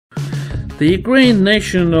The Ukraine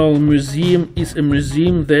National Museum is a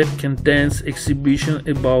museum that contains exhibitions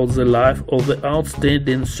about the life of the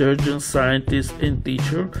outstanding surgeon, scientist and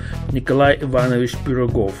teacher Nikolai Ivanovich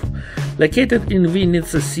Pirogov, located in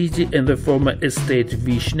Vinnytsia city and the former estate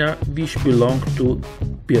Vishnya, which belonged to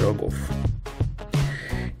Pirogov.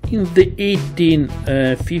 In the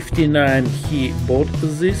 1859 he bought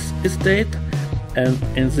this estate, and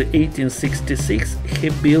in the 1866 he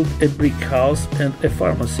built a brick house and a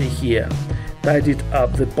pharmacy here, tidied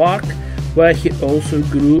up the park, where he also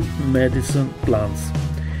grew medicine plants.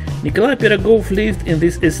 Nikolai Pirogov lived in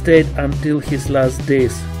this estate until his last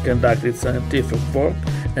days, conducted scientific work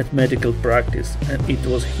and medical practice, and it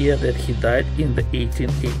was here that he died in the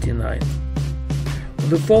 1889. On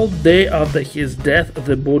the fourth day after his death,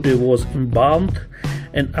 the body was embalmed,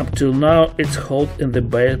 and up till now it's held in the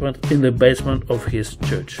basement of his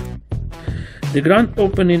church. The grand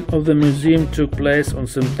opening of the museum took place on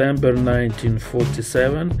September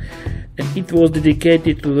 1947, and it was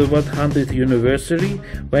dedicated to the 100th anniversary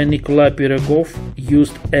when Nikolai Pirogov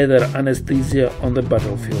used either anesthesia on the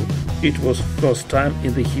battlefield. It was first time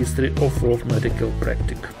in the history of world medical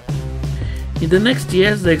practice. In the next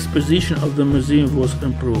years, the exposition of the museum was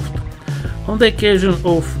improved. On the occasion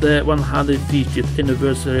of the 150th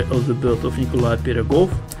anniversary of the birth of Nikolai Pirogov,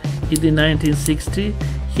 in the 1960s,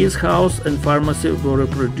 his house and pharmacy were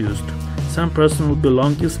reproduced. Some personal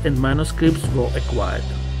belongings and manuscripts were acquired.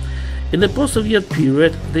 In the post-Soviet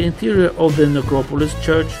period, the interior of the necropolis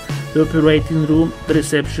church, the operating room, the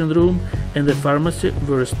reception room, and the pharmacy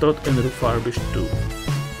were restored and refurbished too.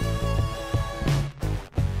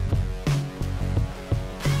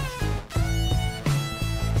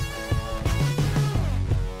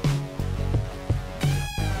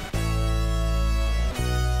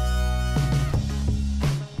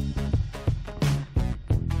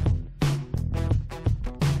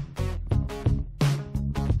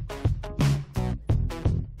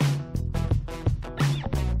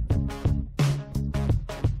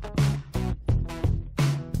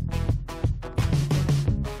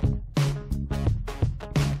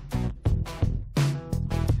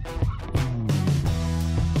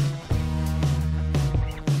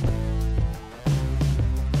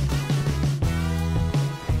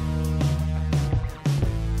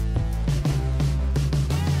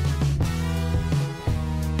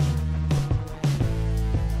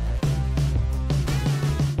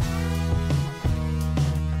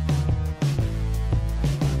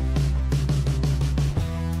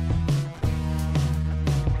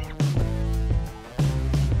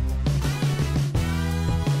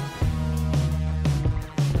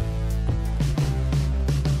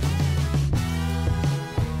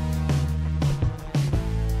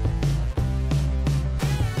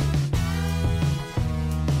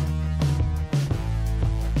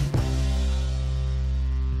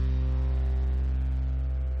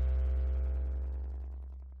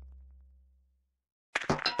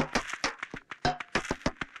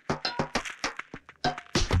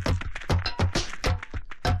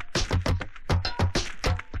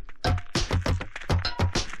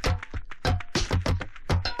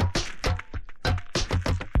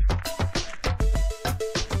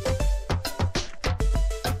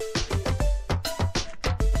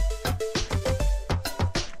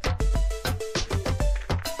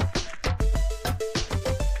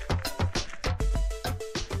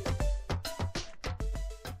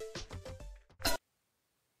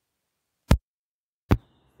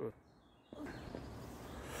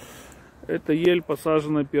 Эта ель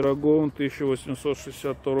посажена Пироговым в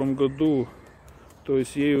 1862 году, то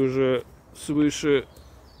есть ей уже свыше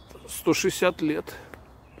 160 лет.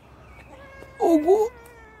 Ого!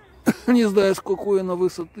 Не знаю, с какой она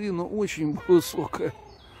высоты, но очень высокая,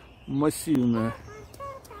 массивная.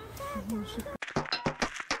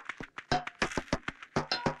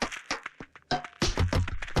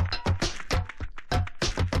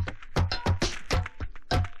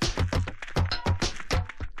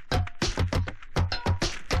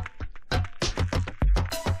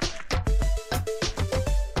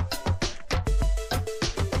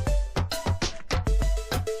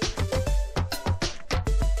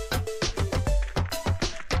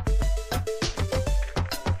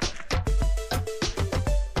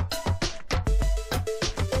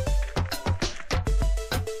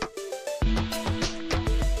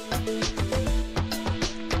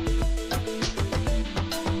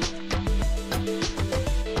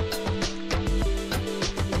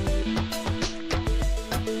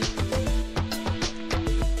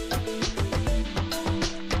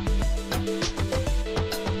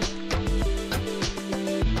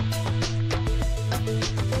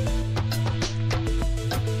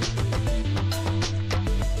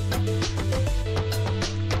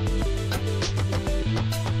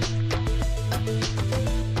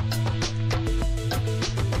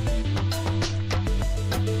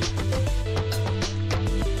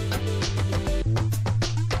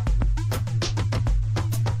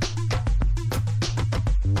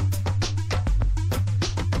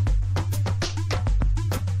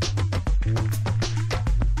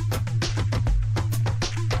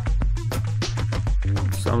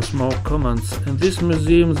 some small comments. In this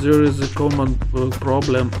museum there is a common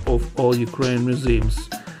problem of all Ukrainian museums,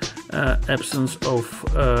 absence of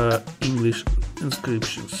English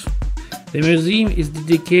inscriptions. The museum is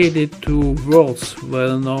dedicated to world's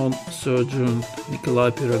well-known surgeon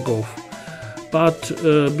Nikolai Pirogov, but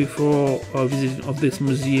before visiting of this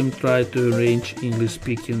museum try to arrange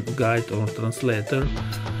English-speaking guide or translator